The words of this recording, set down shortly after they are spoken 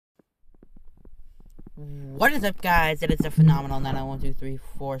What is up, guys? It is a phenomenal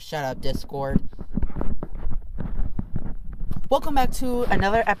 90123 Shut Up Discord. Welcome back to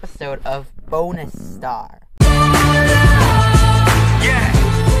another episode of Bonus Star. Yeah.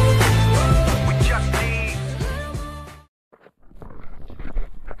 We just need...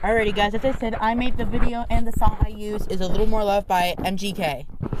 Alrighty, guys. As I said, I made the video, and the song I used is A Little More Love by MGK.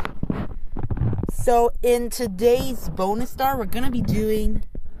 So in today's Bonus Star, we're gonna be doing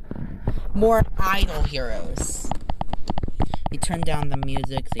more idol heroes. Let me turn down the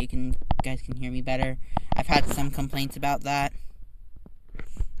music so you guys can hear me better. I've had some complaints about that.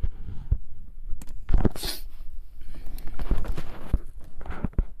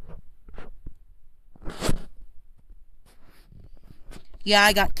 Yeah,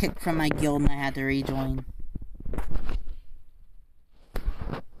 I got kicked from my guild and I had to rejoin.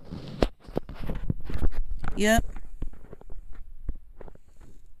 Yep.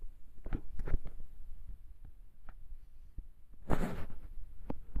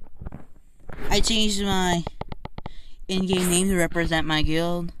 I changed my in-game name to represent my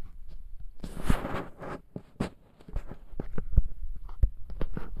guild.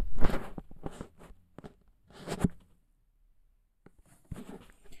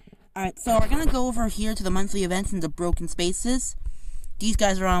 Alright, so we're gonna go over here to the monthly events and the broken spaces. These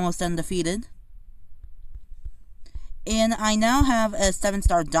guys are almost undefeated. And I now have a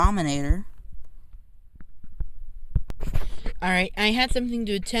 7-star Dominator. Alright, I had something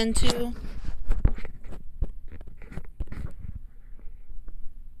to attend to.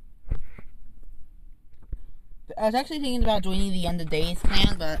 I was actually thinking about joining the End of Days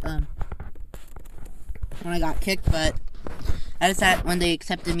clan, but, when I got kicked, but I decided, when they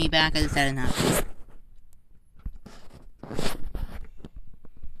accepted me back, I decided not to.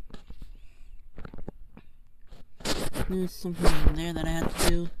 There's something in there that I had to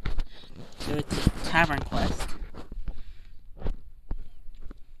do. So it's a tavern quest.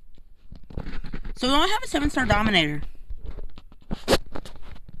 So I have a 7-star Dominator.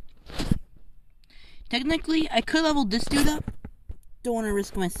 Technically, I could level this dude up. Don't want to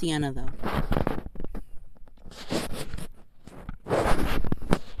risk my Sienna, though.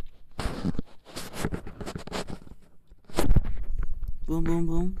 Boom, boom,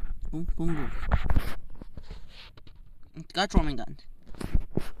 boom. Boom, boom, boom. It's got tromming guns.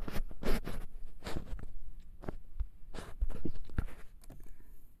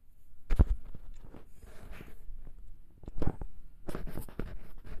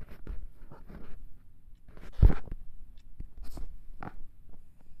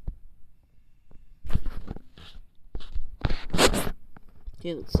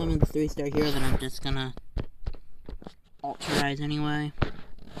 Okay, let's summon the 3-star hero that I'm just gonna alterize anyway.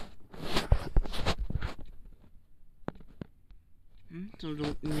 So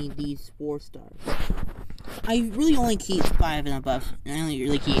don't need these 4 stars. I really only keep 5 and above. I only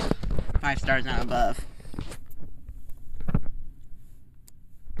really keep 5 stars and above.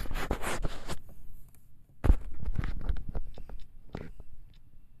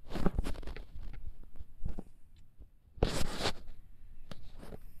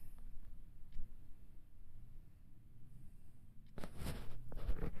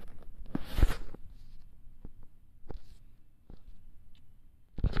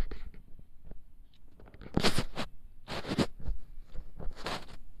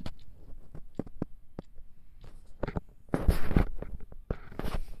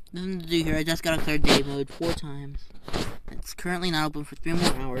 Nothing to do here, I just gotta clear day mode 4 times. It's currently not open for 3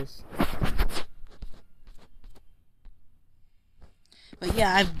 more hours. But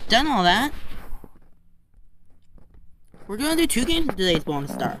yeah, I've done all that. We're gonna do 2 games in today's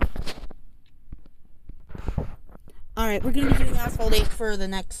Bonus Star. Alright, we're gonna be doing Asphalt 8 for the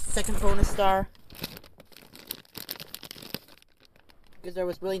next second Bonus Star. Because there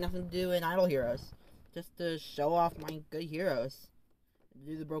was really nothing to do in Idol Heroes. Just to show off my good heroes.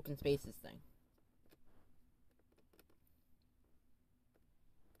 Do the broken spaces thing.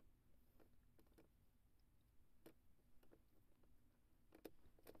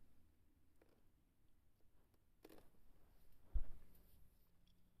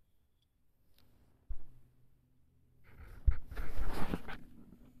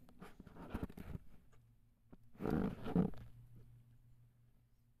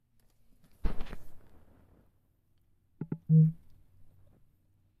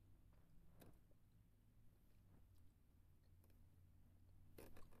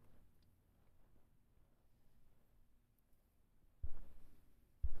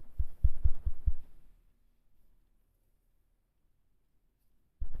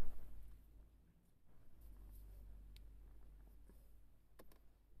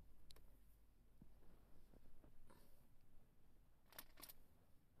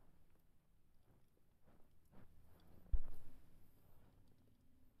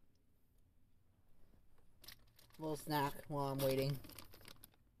 little snack while I'm waiting.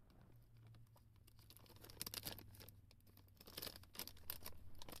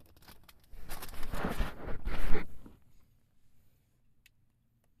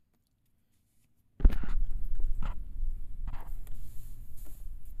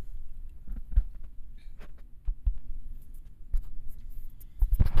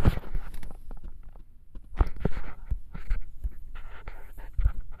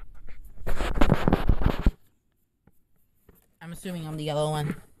 I'm assuming I'm the yellow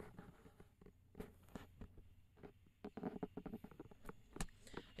one.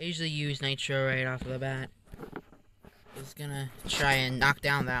 I usually use nitro right off of the bat. Just gonna try and knock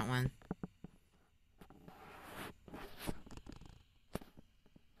down that one.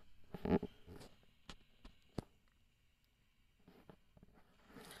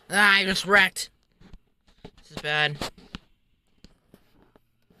 Ah, I just wrecked. This is bad.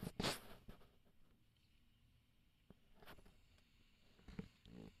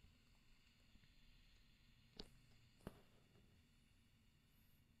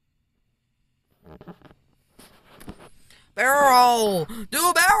 Barrel roll!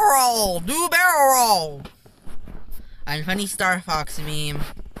 Do barrel roll! Do barrel roll! And funny Star Fox meme.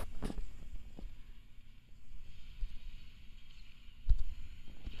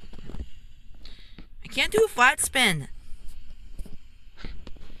 I can't do a flat spin.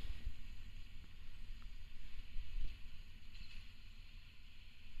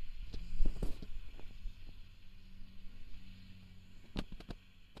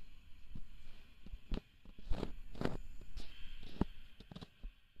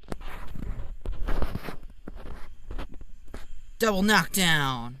 Double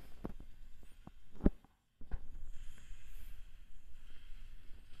knockdown.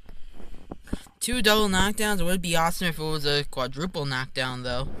 Two double knockdowns. It would be awesome if it was a quadruple knockdown,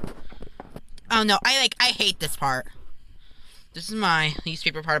 though. Oh no, I hate this part. This is my least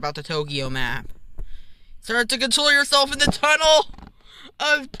favorite part about the Tokyo map. Start to control yourself in the tunnel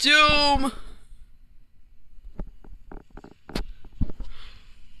of doom.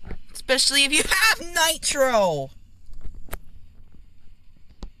 Especially if you have nitro.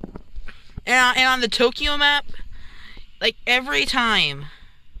 And on the Tokyo map, like every time.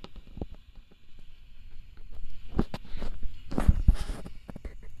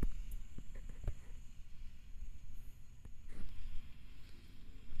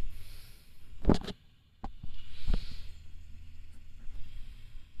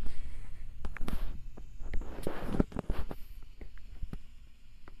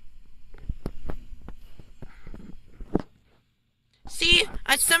 See,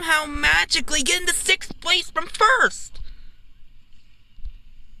 I somehow magically get into 6th place from 1st.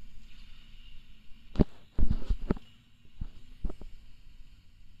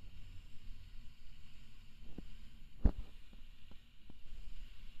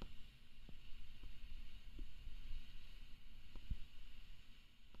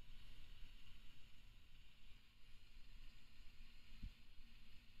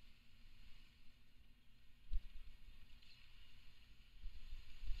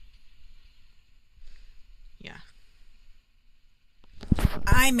 Yeah.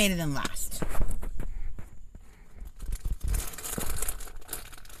 I made it in last.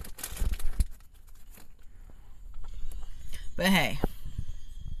 But hey.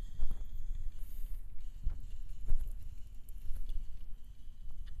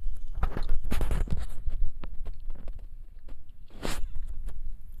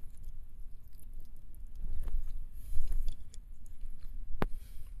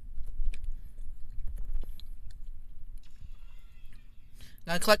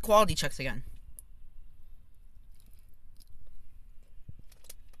 Gotta collect quality checks again.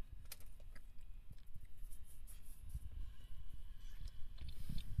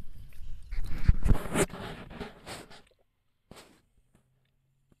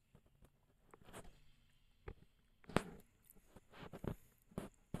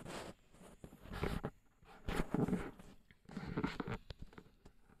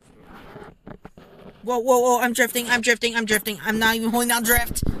 Whoa, whoa, whoa, I'm drifting. I'm not even holding down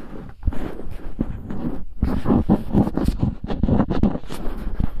drift.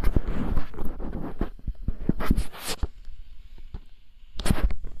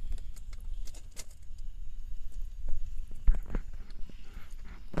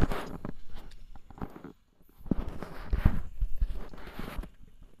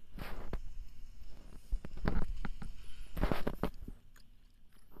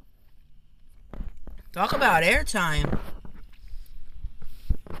 Talk about airtime.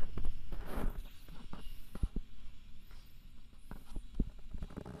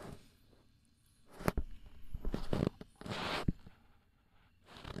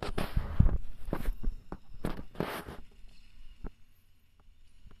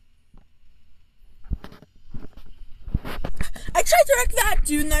 tried to wreck that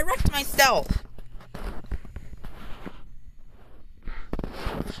dude and I wrecked myself.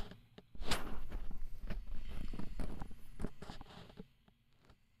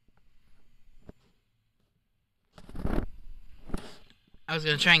 I was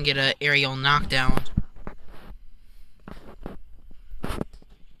gonna try and get an aerial knockdown.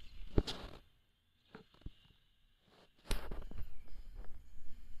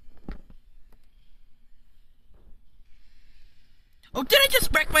 Oh, did I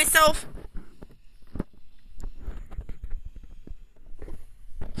just wreck myself?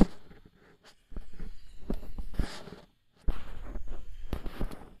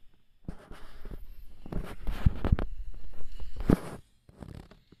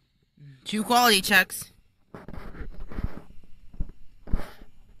 Two quality checks.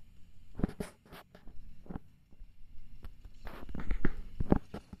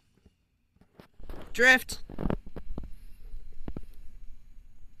 Drift.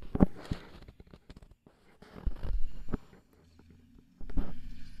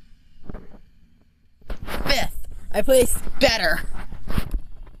 Fifth. I placed better.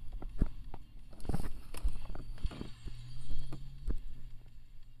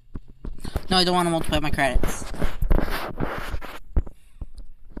 No, I don't want to multiply my credits.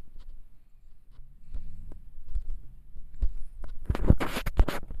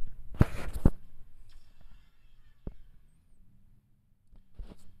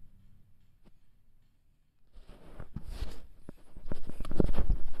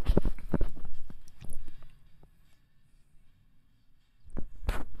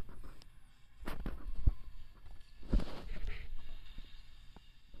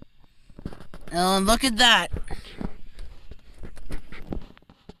 Oh, look at that.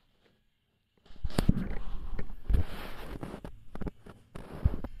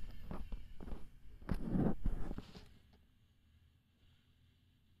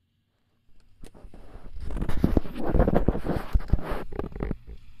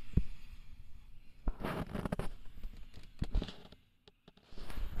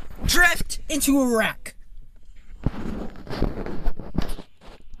 Drift into a wreck.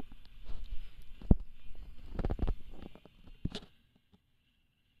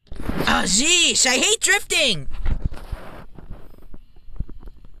 Oh, jeez, I hate drifting!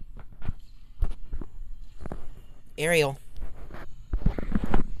 Aerial.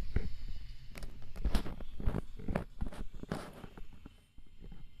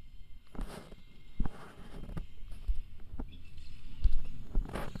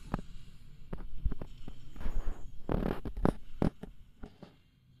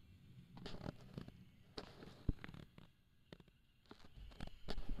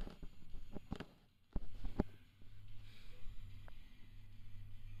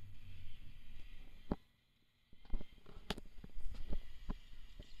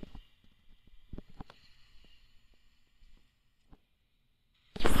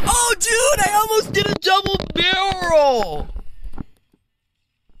 Oh, dude, I almost did a double barrel!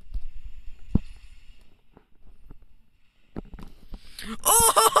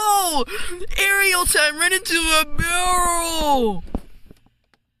 Oh! Aerial time right into a barrel!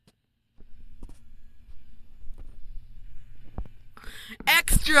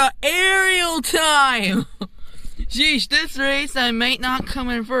 Extra aerial time! Sheesh, this race I might not come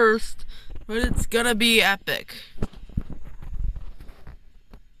in first, but it's gonna be epic.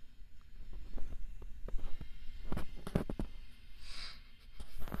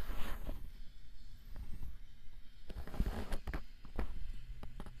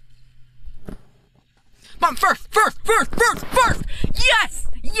 Come on, first! Yes!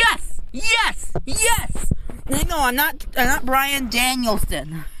 Yes! Yes! Yes! No, I'm not Brian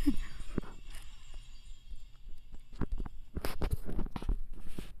Danielson.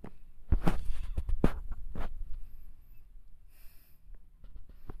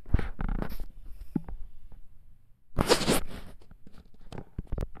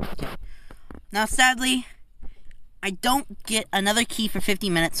 Now, sadly, I don't get another key for 50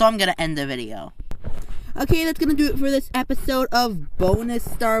 minutes, so I'm gonna end the video. Okay, that's gonna do it for this episode of Bonus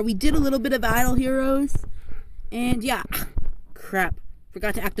Star. We did a little bit of Idle Heroes, and yeah, crap,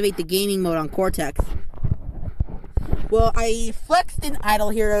 forgot to activate the gaming mode on Cortex. Well, I flexed in Idle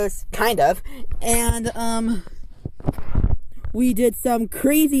Heroes, kind of, and we did some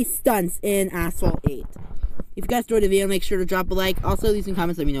crazy stunts in Asphalt 8. If you guys enjoyed the video, make sure to drop a like. Also, leave some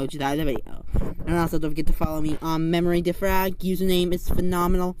comments, let me know what you thought of the video. And also, don't forget to follow me on Memory Defrag. Username is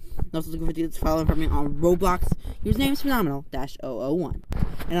phenomenal. And also, don't forget to follow me on Roblox. Username is phenomenal-001.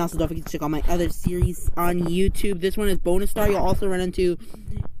 And also, don't forget to check out my other series on YouTube. This one is Bonus Star. You'll also run into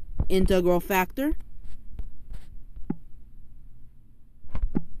Integral Factor.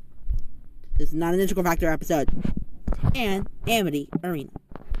 This is not an Integral Factor episode. And Amity Arena.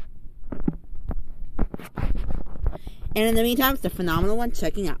 And in the meantime, it's a phenomenal one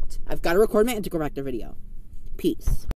checking out. I've got to record my Integral Factor video. Peace.